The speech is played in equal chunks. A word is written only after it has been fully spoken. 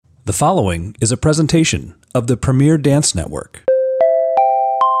The following is a presentation of the Premier Dance Network.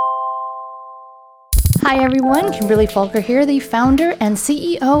 Hi everyone, Kimberly Falker here, the founder and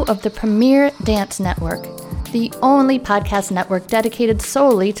CEO of the Premier Dance Network, the only podcast network dedicated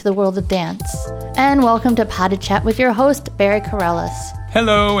solely to the world of dance. And welcome to Pod to Chat with your host, Barry Corellis.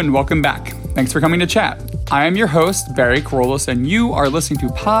 Hello and welcome back. Thanks for coming to chat. I am your host, Barry Corellis, and you are listening to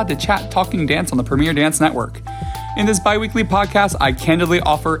Pod to Chat Talking Dance on the Premier Dance Network. In this bi-weekly podcast, I candidly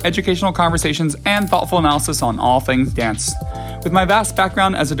offer educational conversations and thoughtful analysis on all things dance. With my vast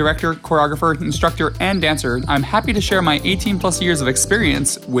background as a director, choreographer, instructor, and dancer, I'm happy to share my 18 plus years of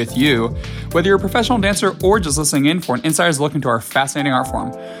experience with you, whether you're a professional dancer or just listening in for an insider's look into our fascinating art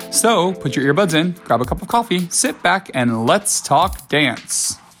form. So put your earbuds in, grab a cup of coffee, sit back, and let's talk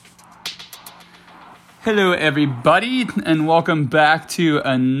dance. Hello everybody, and welcome back to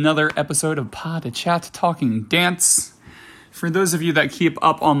another episode of Pod to Chat Talking Dance. For those of you that keep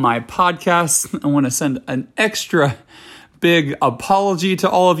up on my podcast, I want to send an extra big apology to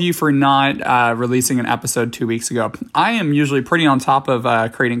all of you for not releasing an episode 2 weeks ago. I am usually pretty on top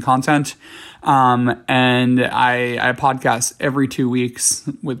of creating content, and I podcast every 2 weeks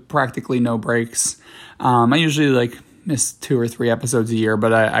with practically no breaks. I usually miss 2 or 3 episodes a year,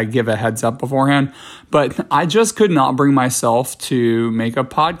 but I give a heads up beforehand. But I just could not bring myself to make a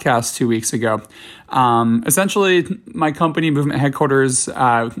podcast 2 weeks ago. Essentially, my company, Movement Headquarters,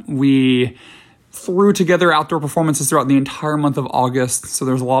 we threw together outdoor performances throughout the entire month of August. So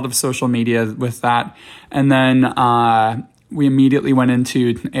there's a lot of social media with that. And then we immediately went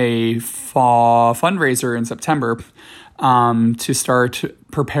into a fall fundraiser in September to start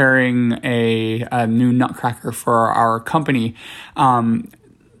preparing a new nutcracker for our company.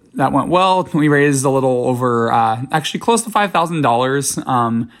 That went well. We raised a little over, actually close to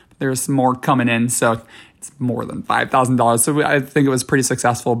 $5,000. There's more coming in, so it's more than $5,000. So I think it was pretty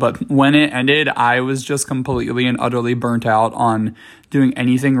successful. But when it ended, I was just completely and utterly burnt out on doing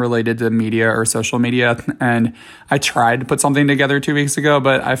anything related to media or social media. And I tried to put something together 2 weeks ago,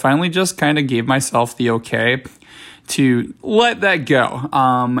 but I finally just kind of gave myself the okay to let that go.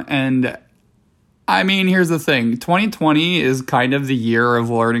 And I mean, here's the thing. 2020 is kind of the year of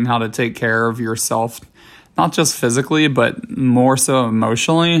learning how to take care of yourself, not just physically, but more so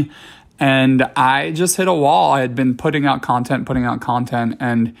emotionally. And I just hit a wall. I had been putting out content,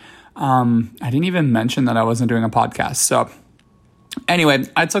 and I didn't even mention that I wasn't doing a podcast. So anyway,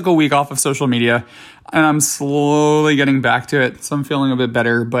 I took a week off of social media, and I'm slowly getting back to it. So I'm feeling a bit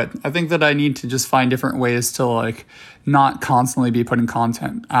better, but I think that I need to just find different ways to not constantly be putting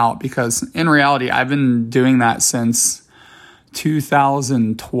content out, because in reality, I've been doing that since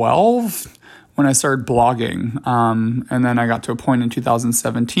 2012 when I started blogging. And then I got to a point in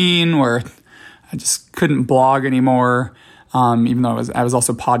 2017 where I just couldn't blog anymore. Even though I was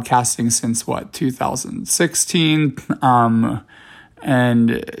also podcasting since 2016.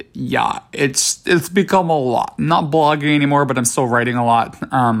 And yeah, it's become a lot. I'm not blogging anymore, but I'm still writing a lot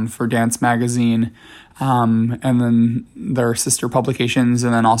for Dance Magazine, and then their sister publications,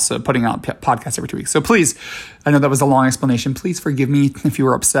 and then also putting out podcasts every 2 weeks. So please, I know that was a long explanation. Please forgive me if you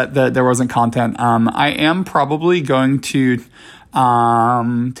were upset that there wasn't content. I am probably going to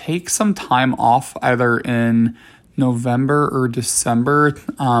take some time off either in November or December.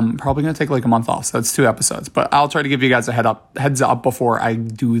 Probably going to take a month off. So that's 2 episodes, but I'll try to give you guys a heads up before I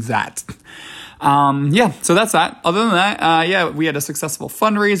do that. So that's that. Other than that, we had a successful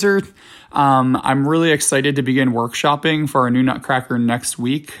fundraiser. I'm really excited to begin workshopping for our new nutcracker next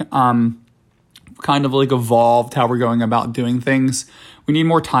week. Kind of evolved how we're going about doing things. We need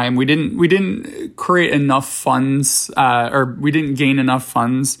more time. We didn't create enough funds, or we didn't gain enough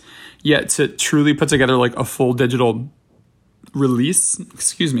funds yet to truly put together a full digital release.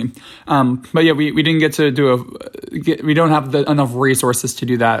 Excuse me. But yeah, we didn't get to we don't have enough resources to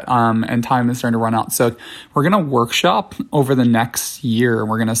do that. And time is starting to run out. So we're going to workshop over the next year.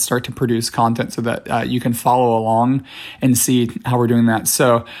 We're going to start to produce content so that you can follow along and see how we're doing that.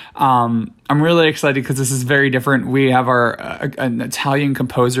 So, I'm really excited because this is very different. We have an Italian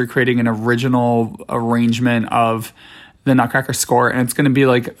composer creating an original arrangement of the Nutcracker score, and it's going to be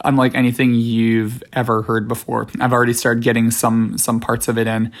unlike anything you've ever heard before. I've already started getting some parts of it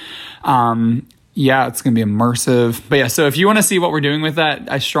in. It's going to be immersive. But yeah, so if you want to see what we're doing with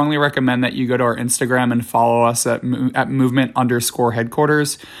that, I strongly recommend that you go to our Instagram and follow us at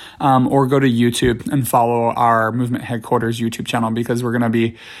movement_headquarters, or go to YouTube and follow our Movement Headquarters YouTube channel, because we're going to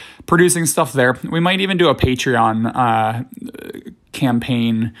be producing stuff there. We might even do a Patreon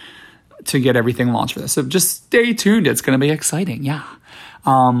campaign to get everything launched for this. So just stay tuned. It's going to be exciting. Yeah.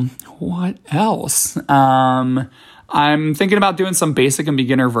 What else? I'm thinking about doing some basic and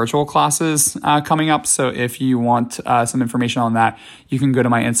beginner virtual classes coming up. So if you want some information on that, you can go to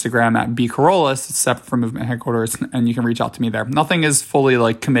my Instagram at bcarolus. It's separate from Movement Headquarters, and you can reach out to me there. Nothing is fully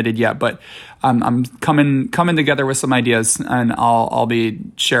like committed yet, but I'm coming together with some ideas, and I'll be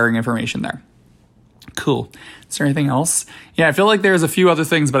sharing information there. Cool. Is there anything else? Yeah, I feel like there's a few other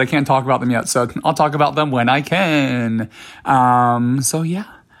things, but I can't talk about them yet. So I'll talk about them when I can. So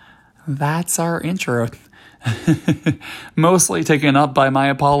yeah, that's our intro. Mostly taken up by my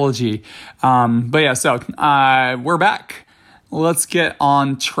apology. But yeah, so we're back. Let's get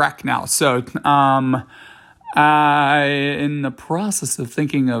on track now. So in the process of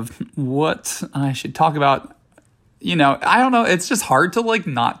thinking of what I should talk about, I don't know. It's just hard to like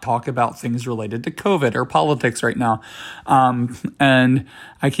not talk about things related to COVID or politics right now. And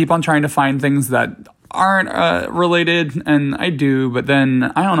I keep on trying to find things that aren't related, and I do, but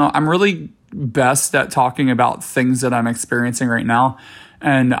then I don't know. I'm really best at talking about things that I'm experiencing right now.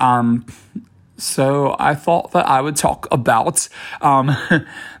 And so I thought that I would talk about the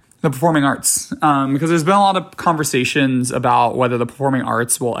performing arts, because there's been a lot of conversations about whether the performing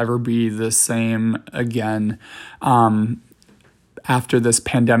arts will ever be the same again after this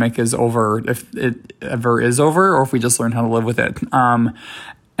pandemic is over, if it ever is over, or if we just learn how to live with it.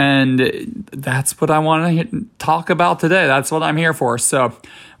 And that's what I want to talk about today. That's what I'm here for. So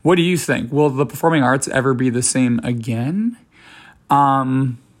what do you think? Will the performing arts ever be the same again?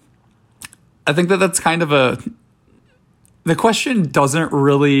 I think that's kind of the question doesn't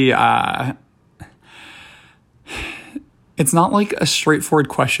really, it's not like a straightforward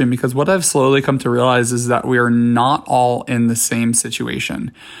question, because what I've slowly come to realize is that we are not all in the same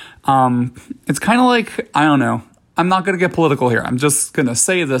situation. It's kind of like, I don't know. I'm not going to get political here. I'm just going to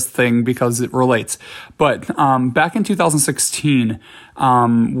say this thing because it relates. But back in 2016,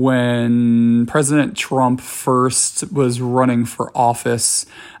 when President Trump first was running for office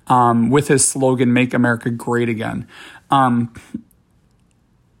with his slogan, "Make America Great Again,"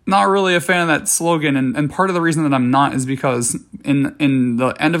 not really a fan of that slogan. And part of the reason that I'm not is because in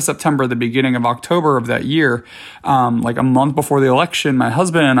the end of September, the beginning of October of that year, like a month before the election, my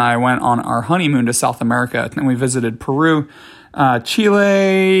husband and I went on our honeymoon to South America, and we visited Peru,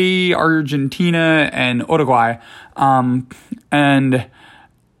 Chile, Argentina, and Uruguay. And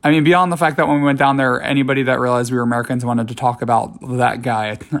I mean, beyond the fact that when we went down there, anybody that realized we were Americans wanted to talk about that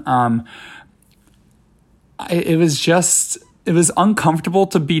guy. It was uncomfortable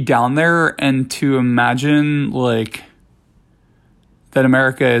to be down there and to imagine like that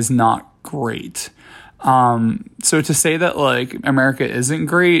America is not great. So to say that like America isn't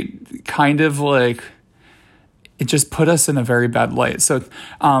great, kind of like it just put us in a very bad light. So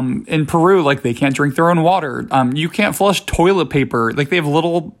in Peru, like they can't drink their own water. You can't flush toilet paper. Like they have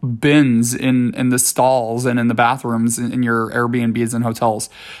little bins in the stalls and in the bathrooms in your Airbnbs and hotels,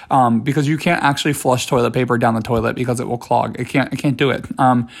 because you can't actually flush toilet paper down the toilet because it will clog. I can't do it.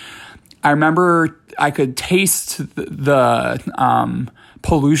 I remember I could taste the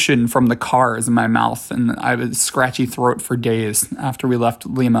pollution from the cars in my mouth, and I had a scratchy throat for days after we left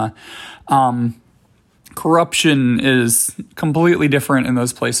Lima. Corruption is completely different in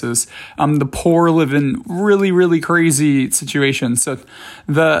those places. The poor live in really, really crazy situations. So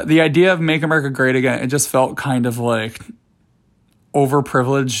the idea of Make America Great Again, it just felt kind of like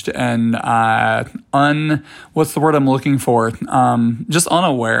overprivileged and what's the word I'm looking for? Just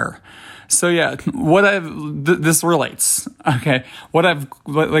unaware. So yeah, this relates. Okay, what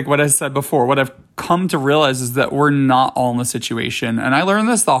I said before, what I've come to realize is that we're not all in the situation, and I learned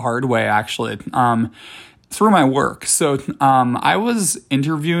this the hard way actually, through my work. So I was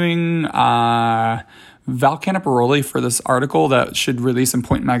interviewing Val Caniparoli for this article that should release in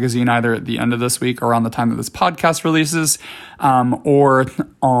Point Magazine either at the end of this week or around the time that this podcast releases, or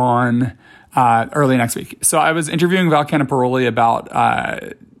on early next week. So I was interviewing Val Caniparoli about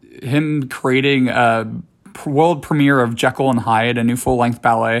him creating a world premiere of Jekyll and Hyde, a new full-length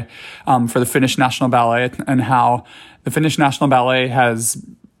ballet for the Finnish National Ballet, and how the Finnish National Ballet has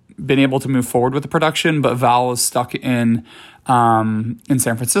been able to move forward with the production, but Val was stuck in San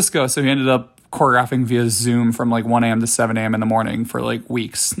Francisco, so he ended up choreographing via Zoom from like 1 a.m. to 7 a.m. in the morning for like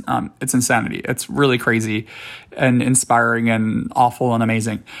weeks. It's insanity. It's really crazy and inspiring and awful and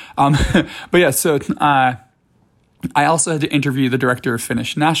amazing. But yeah, so I also had to interview the director of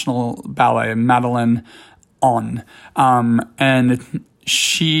Finnish National Ballet, Madeleine On. And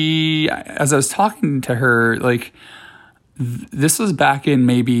she, as I was talking to her, like, this was back in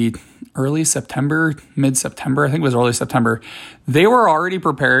maybe early September, mid-September. I think it was early September. They were already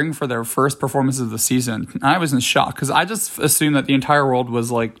preparing for their first performance of the season. I was in shock because I just assumed that the entire world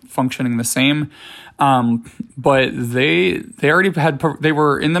was like functioning the same. But they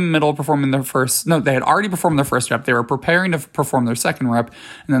were in the middle of performing their first. No, they had already performed their first rep. They were preparing to perform their second rep,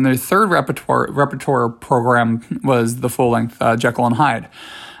 and then their third repertoire program was the full length Jekyll and Hyde.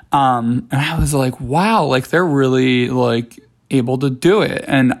 And I was like, wow, like they're really like able to do it.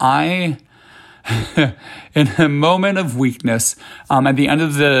 And I, in a moment of weakness, at the end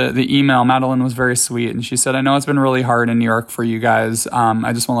of the email, Madeline was very sweet. And she said, I know it's been really hard in New York for you guys.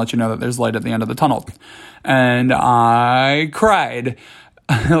 I just want to let you know that there's light at the end of the tunnel. And I cried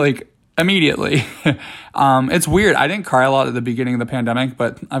like immediately. It's weird. I didn't cry a lot at the beginning of the pandemic,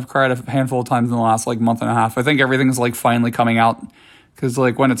 but I've cried a handful of times in the last like month and a half. I think everything's like finally coming out. Because,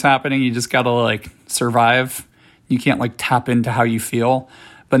 like, when it's happening, you just got to, like, survive. You can't, like, tap into how you feel.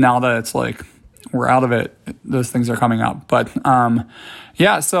 But now that it's, like, we're out of it, those things are coming up. But,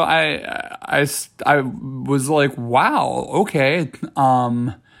 yeah, so I was like, wow, okay.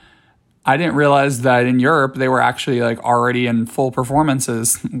 I didn't realize that in Europe, they were actually, like, already in full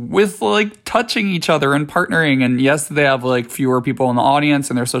performances with, like, touching each other and partnering. And, yes, they have, like, fewer people in the audience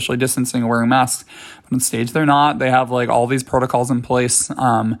and they're socially distancing and wearing masks. On stage they're not. They have like all these protocols in place,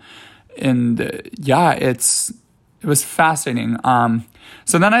 it was fascinating.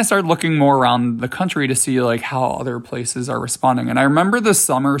 So then I started looking more around the country to see like how other places are responding, and I remember this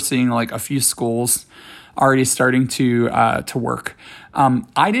summer seeing like a few schools already starting to work.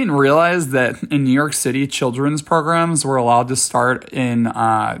 I didn't realize that in New York City children's programs were allowed to start in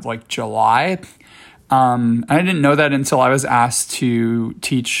like July. I didn't know that until I was asked to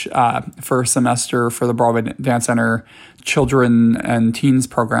teach for a semester for the Broadway Dance Center Children and Teens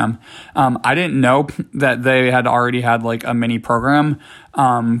program. I didn't know that they had already had like a mini program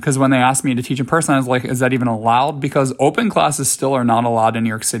because when they asked me to teach in person, I was like, is that even allowed? Because open classes still are not allowed in New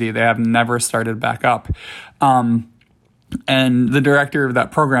York City. They have never started back up. And the director of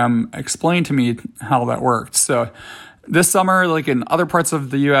that program explained to me how that worked. So this summer, like in other parts of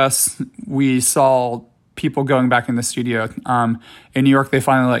the U.S., we saw people going back in the studio. In New York, they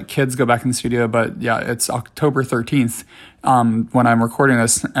finally let kids go back in the studio, but yeah, it's October 13th when I'm recording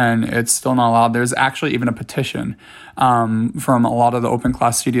this, and it's still not allowed. There's actually even a petition from a lot of the open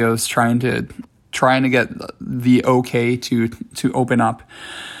class studios trying to get the okay to open up.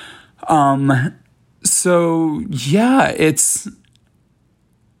 So yeah, it's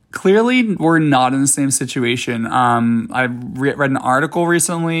clearly we're not in the same situation. I read an article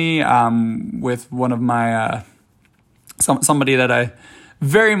recently with one of my somebody that I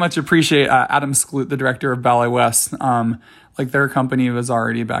very much appreciate, Adam Skloot, the director of Ballet West. Like their company was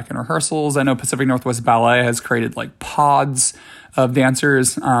already back in rehearsals. I know Pacific Northwest Ballet has created like pods of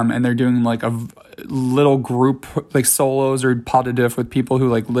dancers, and they're doing like a little group like solos or pas de deux with people who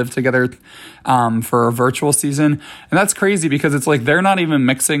like live together for a virtual season. And that's crazy because it's like they're not even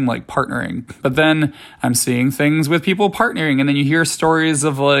mixing like partnering. But then I'm seeing things with people partnering, and then you hear stories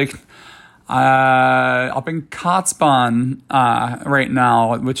of like up in Kotzebue right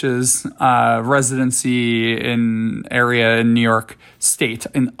now, which is residency in area in New York State,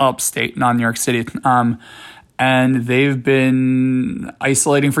 in upstate, not New York City. And they've been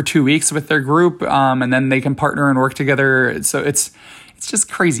isolating for 2 weeks with their group, and then they can partner and work together. So it's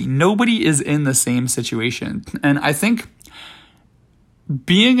just crazy. Nobody is in the same situation. And I think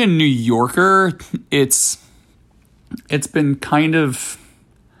being a New Yorker, it's been kind of,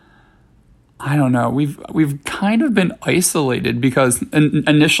 I don't know, we've kind of been isolated because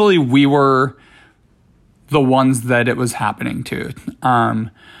initially we were the ones that it was happening to.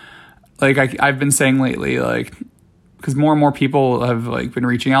 Like I've been saying lately, like, because more and more people have like been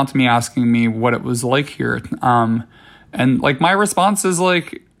reaching out to me asking me what it was like here. And like my response is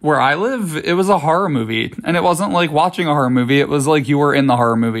like, where I live, it was a horror movie, and it wasn't like watching a horror movie. It was like you were in the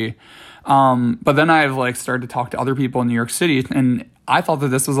horror movie. But then I've like started to talk to other people in New York City, and I thought that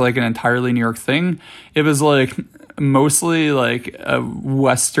this was like an entirely New York thing. It was like mostly like a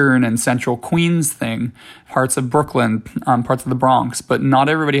Western and Central Queens thing, parts of Brooklyn, parts of the Bronx, but not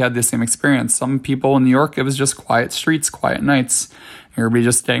everybody had the same experience. Some people in New York, it was just quiet streets, quiet nights, everybody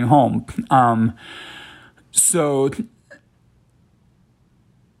just staying home. So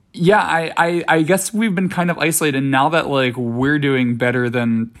yeah, I guess we've been kind of isolated now that like we're doing better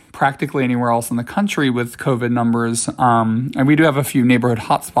than practically anywhere else in the country with COVID numbers. And we do have a few neighborhood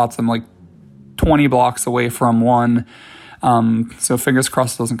hotspots. I'm like 20 blocks away from one. So fingers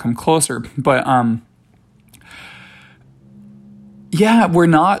crossed it doesn't come closer. But yeah, we're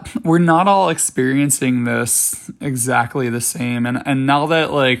not all experiencing this exactly the same. And now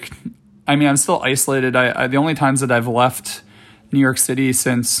that like I mean, I'm still isolated. The only times that I've left New York City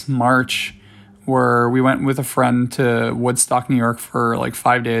since March were we went with a friend to Woodstock, New York for like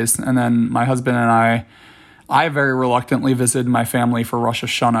 5 days. And then my husband and I very reluctantly visited my family for Rosh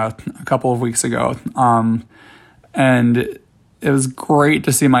Hashanah a couple of weeks ago. And it was great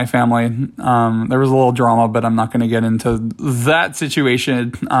to see my family. There was a little drama, but I'm not going to get into that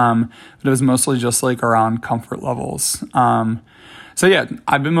situation. But it was mostly just like around comfort levels. So yeah,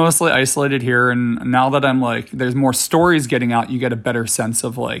 I've been mostly isolated here. And now that I'm like, there's more stories getting out, you get a better sense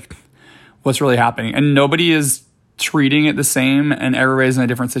of like what's really happening. And nobody is treating it the same, and everybody's in a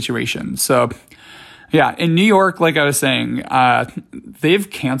different situation. So yeah, in New York, like I was saying, they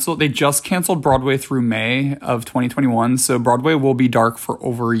just canceled Broadway through May of 2021. So Broadway will be dark for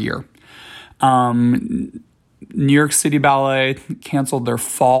over a year. New York City Ballet canceled their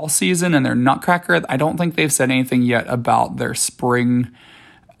fall season and their Nutcracker. I don't think they've said anything yet about their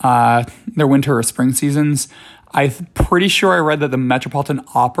their winter or spring seasons. I'm pretty sure I read that the Metropolitan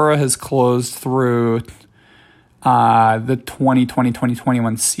Opera has closed through the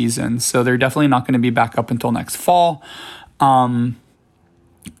 2020-2021 season. So they're definitely not going to be back up until next fall. And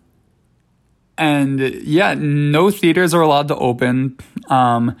yeah, no theaters are allowed to open.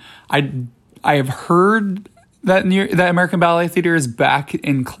 I have heard that that American Ballet Theater is back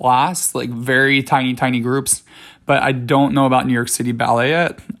in class, like very tiny groups, but I don't know about New York City Ballet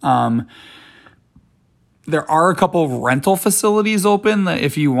yet. There are a couple of rental facilities open that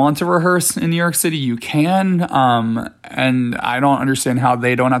if you want to rehearse in New York City, you can. And I don't understand how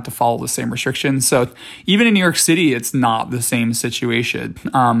they don't have to follow the same restrictions. So even in New York City, it's not the same situation.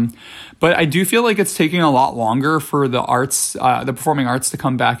 But I do feel like it's taking a lot longer for the arts, the performing arts to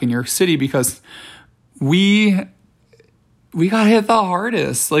come back in New York City because we got hit the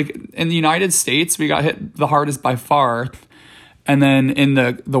hardest. Like in the United States, we got hit the hardest by far. And then in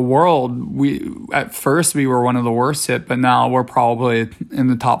the world, at first we were one of the worst hit, but now we're probably in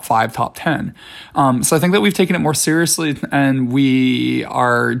the top 5, top 10. So I think that we've taken it more seriously, and we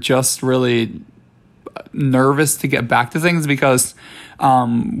are just really nervous to get back to things because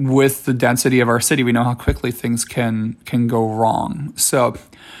with the density of our city, we know how quickly things can go wrong. So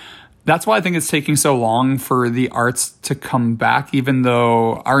that's why I think it's taking so long for the arts to come back, even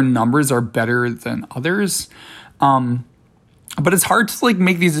though our numbers are better than others. But it's hard to like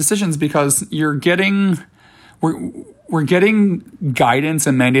make these decisions because we're getting guidance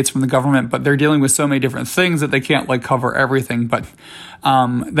and mandates from the government, but they're dealing with so many different things that they can't like cover everything. But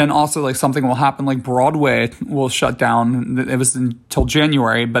then also like something will happen, like Broadway will shut down. It was until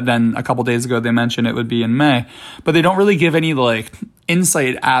January, but then a couple days ago they mentioned it would be in May. But they don't really give any like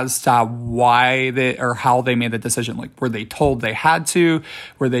insight as to why they or how they made the decision. Like, were they told they had to?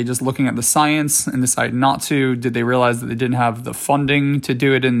 Were they just looking at the science and decided not to? Did they realize that they didn't have the funding to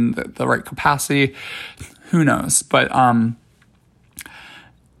do it in the right capacity? Who knows? But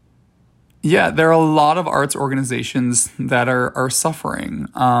yeah, there are a lot of arts organizations that are suffering,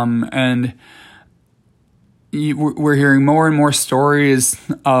 and we're hearing more and more stories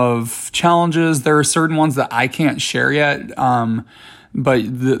of challenges. There are certain ones that I can't share yet, but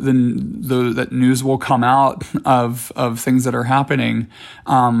that news will come out of things that are happening.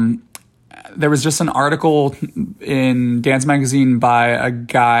 There was just an article in Dance Magazine by a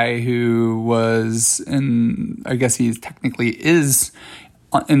guy who was I guess he technically is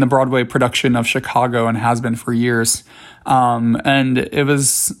in the Broadway production of Chicago and has been for years. And it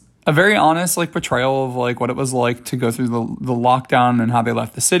was a very honest like portrayal of like what it was like to go through the lockdown and how they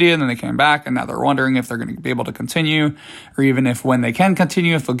left the city and then they came back and now they're wondering if they're going to be able to continue or even if when they can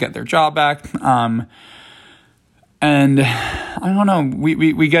continue, if they'll get their job back. And I don't know,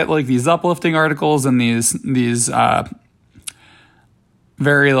 we get like these uplifting articles and these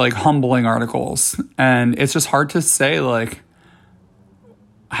very like humbling articles. And it's just hard to say like,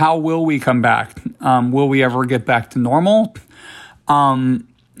 how will we come back? Will we ever get back to normal? And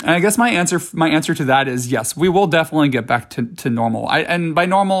I guess my answer to that is yes, we will definitely get back to normal. And by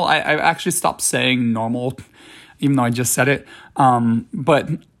normal, I actually stopped saying normal, even though I just said it. But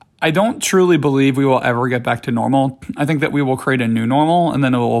I don't truly believe we will ever get back to normal. I think that we will create a new normal and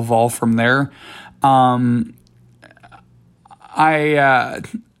then it will evolve from there.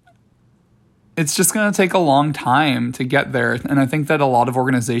 It's it's just going to take a long time to get there. And I think that a lot of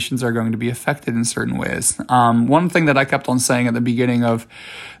organizations are going to be affected in certain ways. One thing that I kept on saying at the beginning of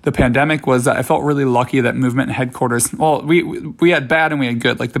the pandemic was that I felt really lucky that Movement headquarters, well, we had bad and we had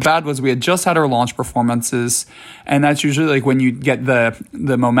good. Like the bad was we had just had our launch performances, and that's usually like when you get the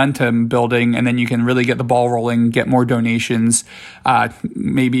momentum building, and then you can really get the ball rolling, get more donations,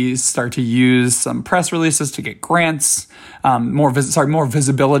 maybe start to use some press releases to get grants, more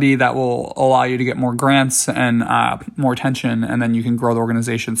visibility that will allow you to get more grants and more attention, and then you can grow the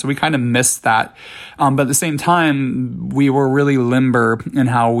organization. So we kind of missed that. But at the same time, we were really limber in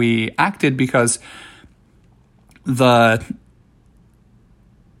how we acted because we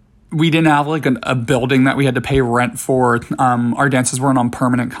didn't have like a building that we had to pay rent for. Our dances weren't on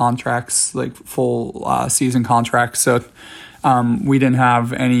permanent contracts, like full season contracts. So we didn't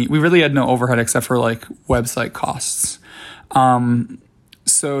have we really had no overhead except for like website costs.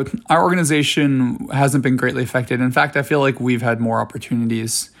 So our organization hasn't been greatly affected. In fact, I feel like we've had more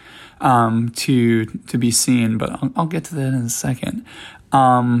opportunities to be seen, but I'll get to that in a second.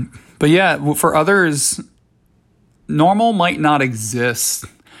 But yeah, for others, normal might not exist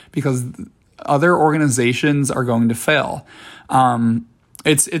because other organizations are going to fail.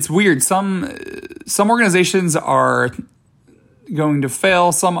 It's weird. Some organizations are going to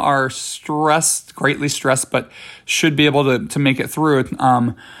fail. Some are greatly stressed, but should be able to make it through it.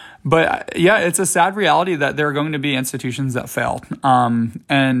 But yeah, it's a sad reality that there are going to be institutions that fail.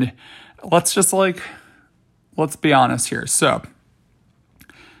 And let's be honest here. So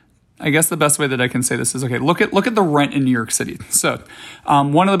I guess the best way that I can say this is, okay, look at the rent in New York City. So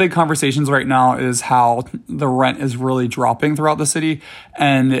one of the big conversations right now is how the rent is really dropping throughout the city.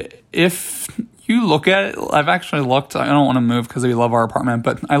 And if you look at it, I've actually looked, I don't want to move because we love our apartment,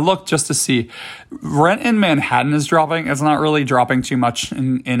 but I looked just to see rent in Manhattan is dropping. It's not really dropping too much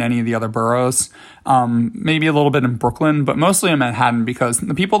in any of the other boroughs. Maybe a little bit in Brooklyn, but mostly in Manhattan because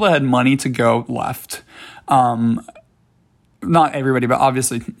the people that had money to go left. Not everybody, but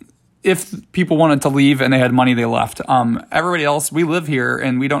obviously if people wanted to leave and they had money, they left. Everybody else, we live here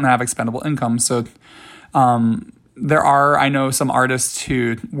and we don't have expendable income. So I know some artists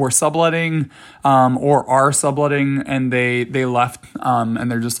who were subletting or are subletting, and they left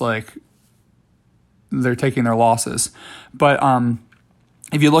and they're just like, they're taking their losses. But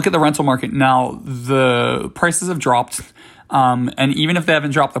if you look at the rental market now, the prices have dropped. And even if they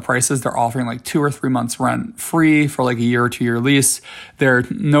haven't dropped the prices, they're offering like 2 or 3 months rent free for like a year or 2 year lease. They're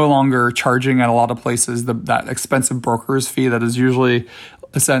no longer charging at a lot of places that expensive broker's fee that is usually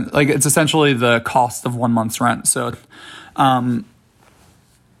it's essentially the cost of 1 month's rent. So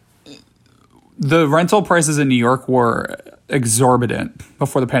the rental prices in New York were exorbitant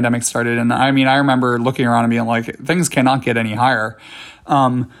before the pandemic started. And I mean, I remember looking around and being like, things cannot get any higher.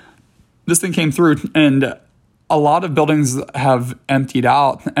 This thing came through, and a lot of buildings have emptied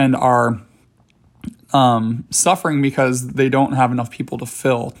out and are suffering because they don't have enough people to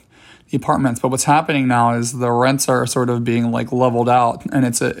fill the apartments. But what's happening now is the rents are sort of being like leveled out, and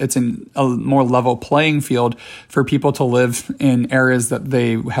it's a more level playing field for people to live in areas that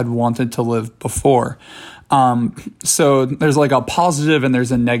they had wanted to live before. So there's like a positive and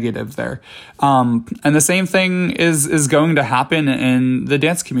there's a negative there. And the same thing is going to happen in the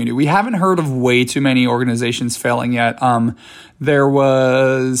dance community. We haven't heard of way too many organizations failing yet. There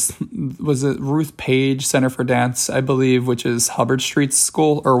was it Ruth Page Center for Dance, I believe, which is Hubbard Street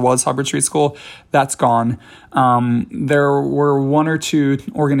School, or was Hubbard Street School. That's gone. There were 1 or 2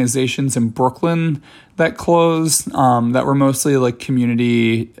 organizations in Brooklyn that closed, that were mostly like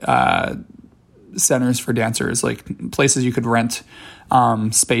community, centers for dancers, like places you could rent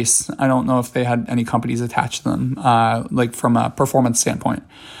space. I don't know if they had any companies attached to them, like from a performance standpoint.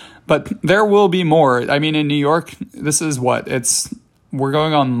 But there will be more. I mean, in New York, this is it's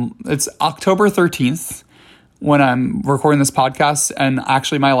October 13th when I'm recording this podcast, and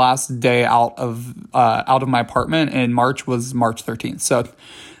actually my last day out of my apartment in March was March 13th. So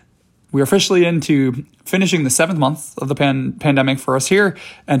we're officially into finishing the 7th month of the pandemic for us here,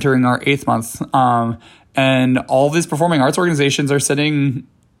 entering our 8th month. And all these performing arts organizations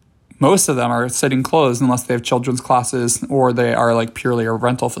most of them are sitting closed unless they have children's classes or they are like purely a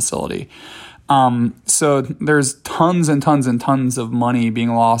rental facility. So there's tons and tons and tons of money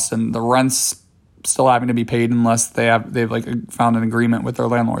being lost, and the rent's still having to be paid unless they've like found an agreement with their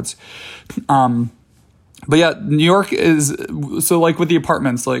landlords. But yeah, New York is, so like with the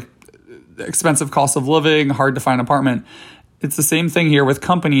apartments, like expensive cost of living, hard to find an apartment. It's the same thing here with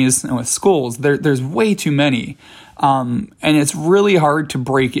companies and with schools. There's way too many. And it's really hard to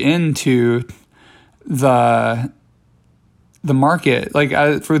break into the the market. Like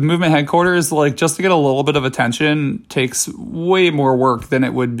for the movement headquarters, like just to get a little bit of attention takes way more work than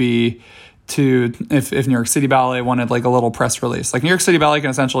it would be to if New York City Ballet wanted like a little press release. Like New York City Ballet can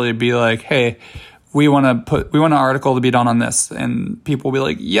essentially be like, hey, we want an article to be done on this, and people will be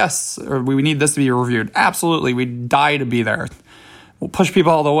like, yes, or we need this to be reviewed. Absolutely, we'd die to be there. We'll push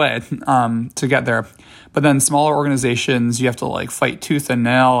people all the way to get there. But then smaller organizations, you have to like fight tooth and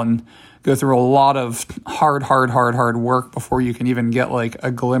nail and go through a lot of hard work before you can even get like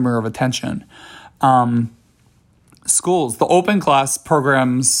a glimmer of attention. Schools, the open class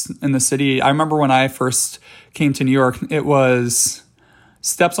programs in the city. I remember when I first came to New York, it was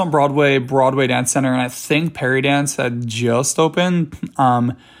Steps on Broadway, Broadway Dance Center, and I think Perry Dance had just opened.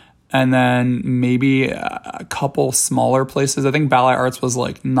 And then maybe a couple smaller places. I think Ballet Arts was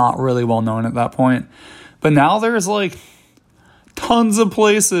like not really well known at that point. But now there's like tons of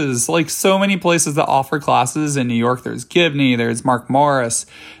places, like so many places that offer classes in New York. There's Gibney, there's Mark Morris,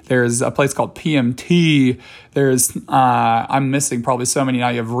 there's a place called PMT, there's, I'm missing probably so many now.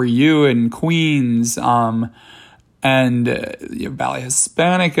 You have Ryu in Queens, and you have Ballet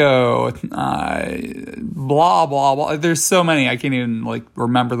Hispanico, blah, blah, blah. There's so many, I can't even like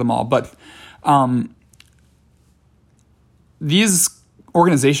remember them all. But these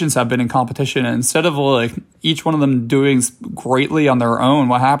organizations have been in competition, and instead of like each one of them doing greatly on their own,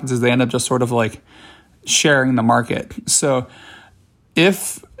 what happens is they end up just sort of like sharing the market. So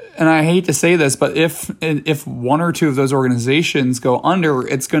if, and I hate to say this, but if one or two of those organizations go under,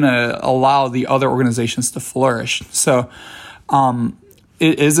 it's going to allow the other organizations to flourish. So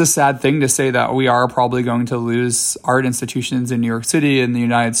it is a sad thing to say that we are probably going to lose art institutions in New York City, in the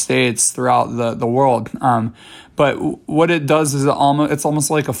United States, throughout the world. But what it does is it's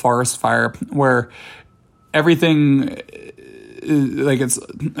almost like a forest fire where everything, like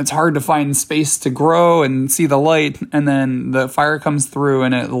it's hard to find space to grow and see the light, and then the fire comes through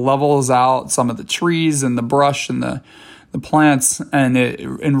and it levels out some of the trees and the brush and the plants, and it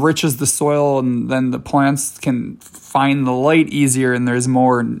enriches the soil, and then the plants can find the light easier, and there's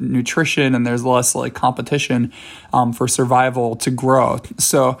more nutrition and there's less like competition for survival to grow.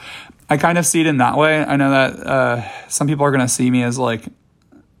 So I kind of see it in that way. I know that some people are going to see me as like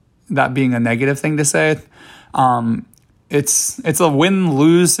that being a negative thing to say. It's a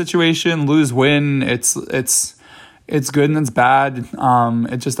win-lose situation, lose-win. It's good and it's bad.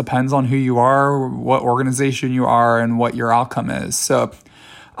 It just depends on who you are, what organization you are, and what your outcome is. So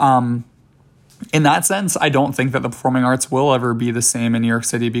in that sense, I don't think that the performing arts will ever be the same in New York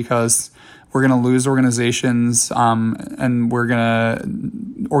City, because we're going to lose organizations, and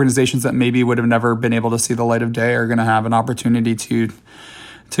organizations that maybe would have never been able to see the light of day are going to have an opportunity to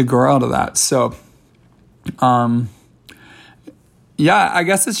grow out of that. So, yeah, I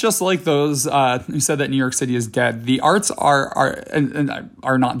guess it's just like those who said that New York City is dead. The arts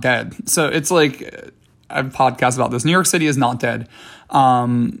are not dead. So it's like, I have a podcast about this. New York City is not dead.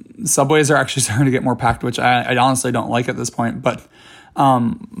 Subways are actually starting to get more packed, which I honestly don't like at this point. But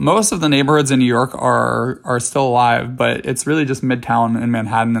most of the neighborhoods in New York are still alive, but it's really just Midtown and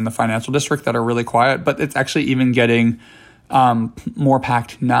Manhattan and the financial district that are really quiet. But it's actually even getting more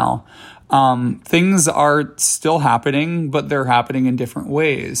packed now. Things are still happening, but they're happening in different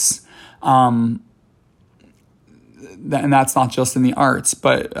ways. And that's not just in the arts,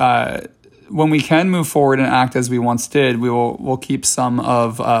 but when we can move forward and act as we once did, we'll keep some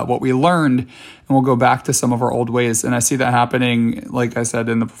of what we learned, and we'll go back to some of our old ways. And I see that happening, like I said,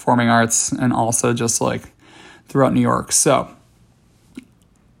 in the performing arts, and also just like throughout New York. So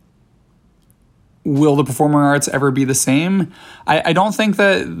will the performing arts ever be the same? I don't think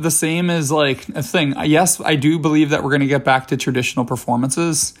that the same is like a thing. Yes, I do believe that we're going to get back to traditional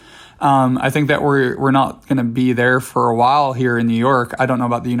performances. I think that we're not going to be there for a while here in New York. I don't know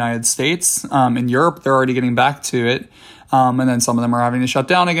about the United States. In Europe, they're already getting back to it. And then some of them are having to shut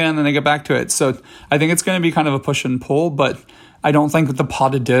down again, and then they get back to it. So I think it's going to be kind of a push and pull, but I don't think that the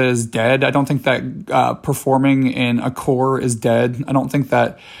pas de deux is dead. I don't think that performing in a corps is dead. I don't think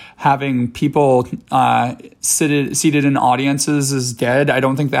that having people seated in audiences is dead. I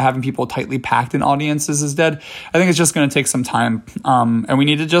don't think that having people tightly packed in audiences is dead. I think it's just going to take some time. And we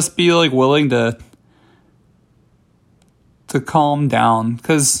need to just be like willing to calm down,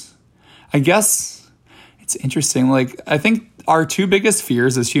 because I guess it's interesting. Like, I think our two biggest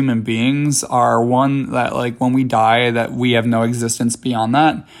fears as human beings are, one, that like when we die, that we have no existence beyond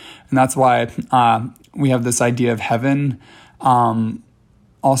that. And that's why we have this idea of heaven.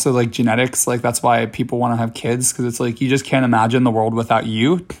 Also, like genetics, like that's why people want to have kids, because it's like you just can't imagine the world without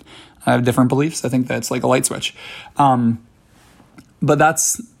you. I have different beliefs. I think that's like a light switch. But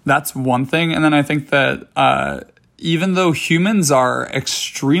that's one thing. And then I think that even though humans are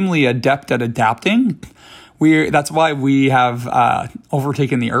extremely adept at adapting, that's why we have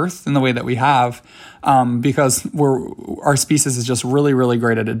overtaken the Earth in the way that we have, because our species is just really, really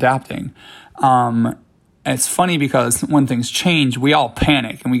great at adapting. And it's funny because when things change, we all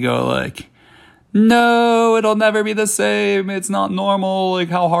panic and we go like, no, it'll never be the same. It's not normal. Like,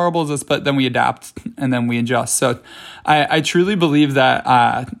 how horrible is this? But then we adapt and then we adjust. So I truly believe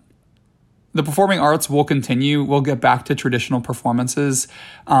that the performing arts will continue. We'll get back to traditional performances.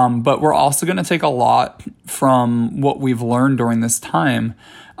 But we're also going to take a lot from what we've learned during this time,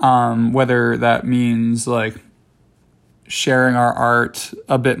 whether that means like sharing our art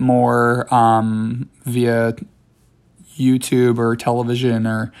a bit more via YouTube or television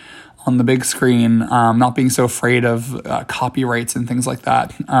or on the big screen, not being so afraid of copyrights and things like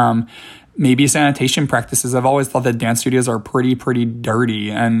that. Maybe sanitation practices. I've always thought that dance studios are pretty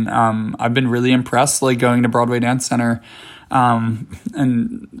dirty, and I've been really impressed like going to Broadway Dance Center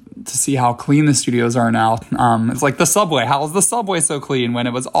and to see how clean the studios are now. It's like the subway. How is the subway so clean when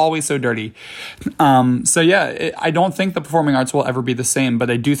it was always so dirty? I don't think the performing arts will ever be the same, but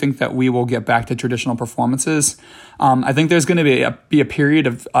I do think that we will get back to traditional performances. I think there's going to be a period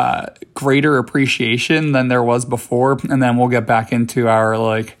of greater appreciation than there was before, and then we'll get back into our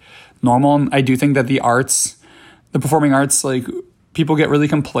like normal. I do think that the performing arts, like people get really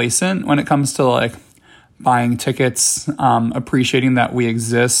complacent when it comes to like buying tickets, appreciating that we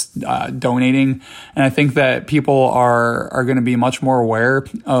exist, donating. And I think that people are going to be much more aware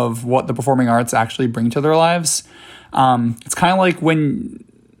of what the performing arts actually bring to their lives. It's kind of like when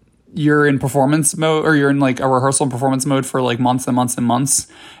you're in performance mode, or you're in like a rehearsal and performance mode for like months and months and months,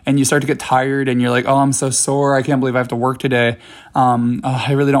 and you start to get tired and you're like, oh, I'm so sore. I can't believe I have to work today.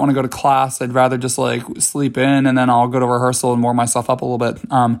 I really don't want to go to class. I'd rather just like sleep in, and then I'll go to rehearsal and warm myself up a little bit.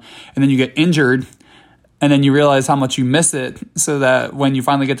 And then you get injured, and then you realize how much you miss it, so that when you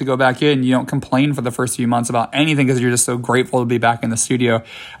finally get to go back in, you don't complain for the first few months about anything because you're just so grateful to be back in the studio.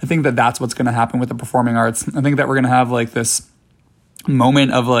 I think that that's what's going to happen with the performing arts. I think that we're going to have like this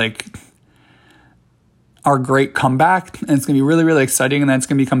moment of like our great comeback, and it's going to be really, really exciting, and then it's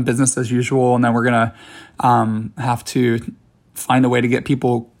going to become business as usual, and then we're going to have to find a way to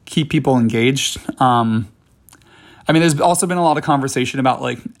keep people engaged. There's also been a lot of conversation about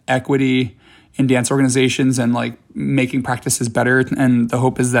like equity in dance organizations and like making practices better. And the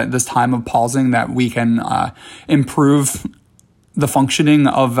hope is that this time of pausing, that we can improve the functioning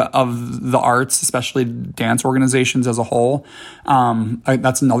of the arts, especially dance organizations as a whole.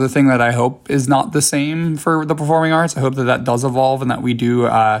 That's another thing that I hope is not the same for the performing arts. I hope that does evolve, and that we do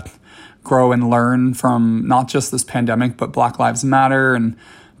grow and learn from not just this pandemic, but Black Lives Matter and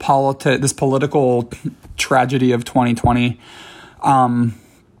this political tragedy of 2020. I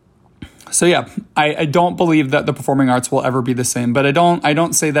don't believe that the performing arts will ever be the same, but I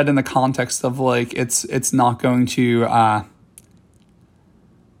don't say that in the context of like it's not going to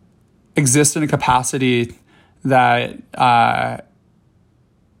exist in a capacity that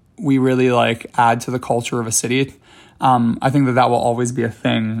we really like add to the culture of a city. I think that will always be a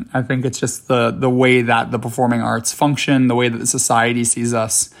thing. I think it's just the way that the performing arts function, the way that the society sees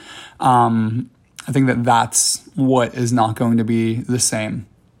us. I think that that's what is not going to be the same.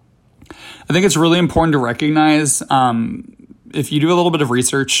 I think it's really important to recognize, if you do a little bit of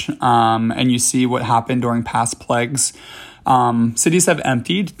research and you see what happened during past plagues, cities have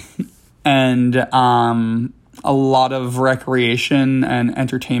emptied, and a lot of recreation and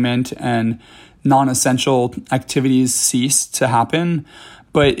entertainment and non-essential activities ceased to happen.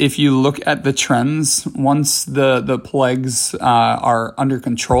 But if you look at the trends, once the plagues are under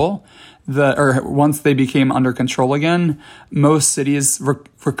control, once they became under control again, most cities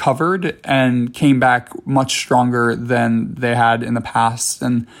recovered and came back much stronger than they had in the past.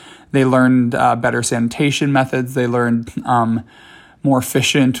 And they learned better sanitation methods. They learned more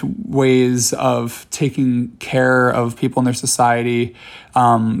efficient ways of taking care of people in their society.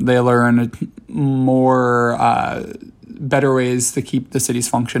 They learned more better ways to keep the cities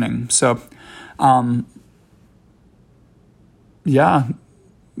functioning. So,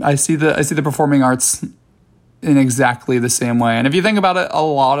 I see the performing arts in exactly the same way. And if you think about it, a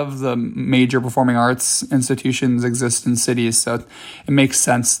lot of the major performing arts institutions exist in cities. So it makes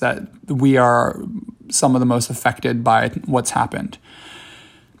sense that we are some of the most affected by what's happened.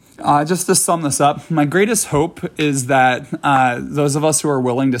 Just to sum this up, my greatest hope is that those of us who are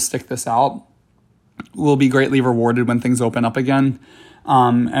willing to stick this out will be greatly rewarded when things open up again.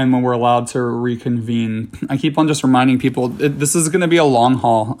 And when we're allowed to reconvene. I keep on just reminding people, this is going to be a long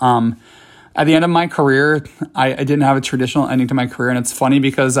haul. at the end of my career, I didn't have a traditional ending to my career. And it's funny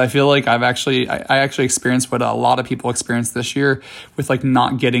because I feel like I actually experienced what a lot of people experienced this year with like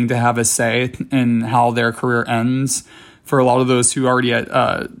not getting to have a say in how their career ends. For a lot of those who already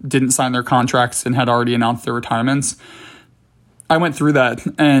didn't sign their contracts and had already announced their retirements, I went through that.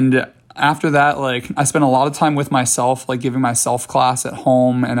 And after that, like I spent a lot of time with myself, like giving myself class at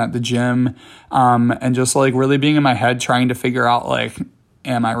home and at the gym, and just like really being in my head trying to figure out like,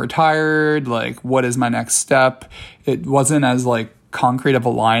 am I retired? Like, what is my next step? It wasn't as like concrete of a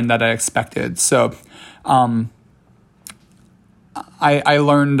line that I expected. So, I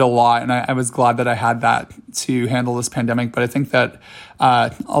learned a lot, and I was glad that I had that to handle this pandemic. But I think that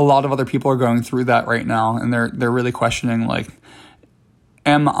a lot of other people are going through that right now, and they're really questioning like,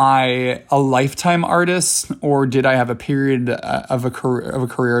 am I a lifetime artist, or did I have a period of a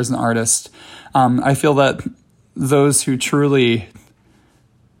career as an artist? I feel that those who truly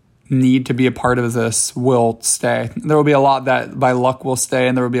need to be a part of this will stay. There will be a lot that by luck will stay,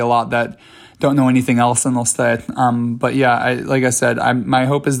 and there will be a lot that don't know anything else and they'll stay. But yeah, like I said, my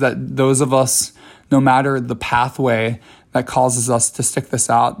hope is that those of us, no matter the pathway that causes us to stick this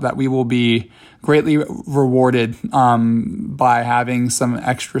out, that we will be greatly rewarded by having some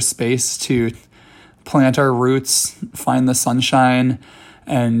extra space to plant our roots, find the sunshine,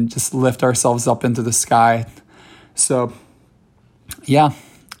 and just lift ourselves up into the sky. So yeah,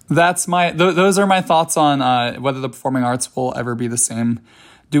 those are my thoughts on whether the performing arts will ever be the same.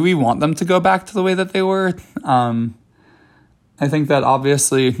 Do we want them to go back to the way that they were? I think that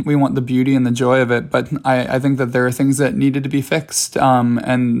obviously we want the beauty and the joy of it, but I think that there are things that needed to be fixed,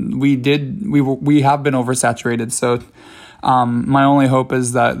 and we have been oversaturated. So my only hope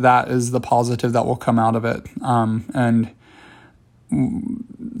is that is the positive that will come out of it, and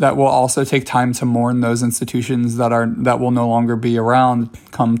that will also take time to mourn those institutions that will no longer be around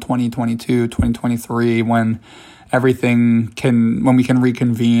come 2022, 2023, when we can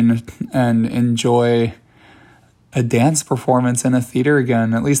reconvene and enjoy a dance performance in a theater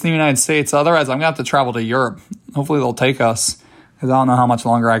again, at least in the United States. Otherwise, I'm going to have to travel to Europe. Hopefully they'll take us, because I don't know how much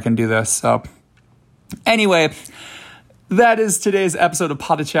longer I can do this. So anyway, that is today's episode of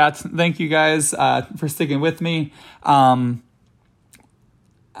Pod Chat. Thank you guys for sticking with me. I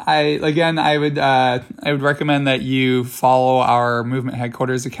would recommend that you follow our Movement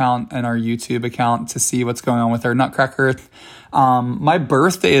Headquarters account and our YouTube account to see what's going on with our Nutcracker. My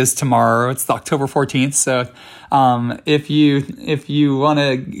birthday is tomorrow. It's October 14th. So, if you want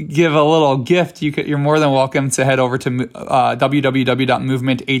to give a little gift, you're more than welcome to head over to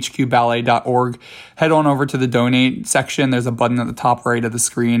www.movementhqballet.org. Head on over to the donate section. There's a button at the top right of the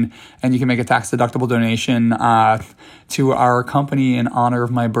screen, and you can make a tax-deductible donation to our company in honor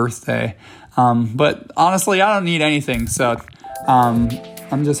of my birthday. But honestly, I don't need anything. So,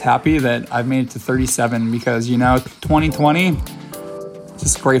 I'm just happy that I've made it to 37 because, 2020,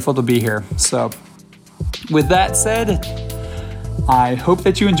 just grateful to be here. So with that said, I hope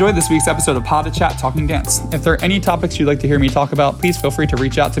that you enjoyed this week's episode of Pod Chat Talking Dance. If there are any topics you'd like to hear me talk about, please feel free to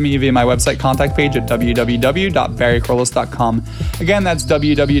reach out to me via my website contact page at www.barrykerollis.com. Again, that's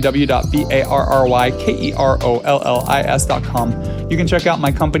www.barrykerollis.com. You can check out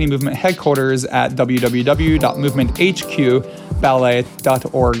my company Movement Headquarters at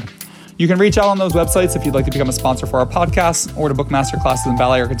www.movementhqballet.org. You can reach out on those websites if you'd like to become a sponsor for our podcast or to book master classes in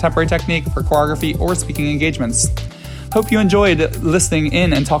ballet or contemporary technique for choreography or speaking engagements. Hope you enjoyed listening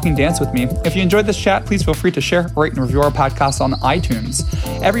in and talking dance with me. If you enjoyed this chat, please feel free to share, rate, and review our podcast on iTunes.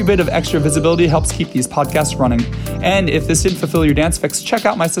 Every bit of extra visibility helps keep these podcasts running. And if this didn't fulfill your dance fix, check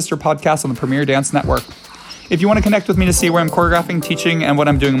out my sister podcast on the Premier Dance Network. If you want to connect with me to see where I'm choreographing, teaching, and what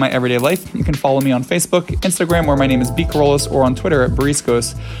I'm doing in my everyday life, you can follow me on Facebook, Instagram, where my name is B. Kerollis, or on Twitter at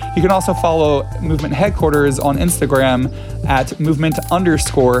Bariscos. You can also follow Movement Headquarters on Instagram at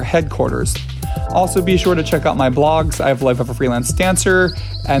movement_headquarters. Also, be sure to check out my blogs. I have Life of a Freelance Dancer,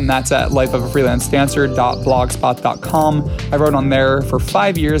 and that's at lifeofafreelancedancer.blogspot.com. I wrote on there for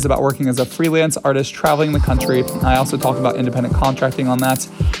 5 years about working as a freelance artist traveling the country. I also talk about independent contracting on that.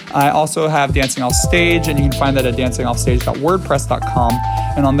 I also have Dancing Off Stage, and you can find that at dancingoffstage.wordpress.com.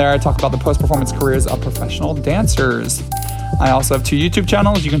 And on there, I talk about the post-performance careers of professional dancers. I also have 2 YouTube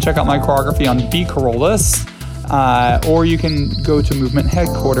channels. You can check out my choreography on B. Kerollis. Or you can go to Movement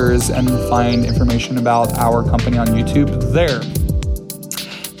Headquarters and find information about our company on YouTube there.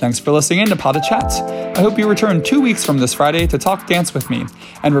 Thanks for listening in to Pod Chat. I hope you return 2 weeks from this Friday to talk dance with me.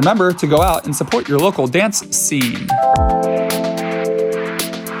 And remember to go out and support your local dance scene.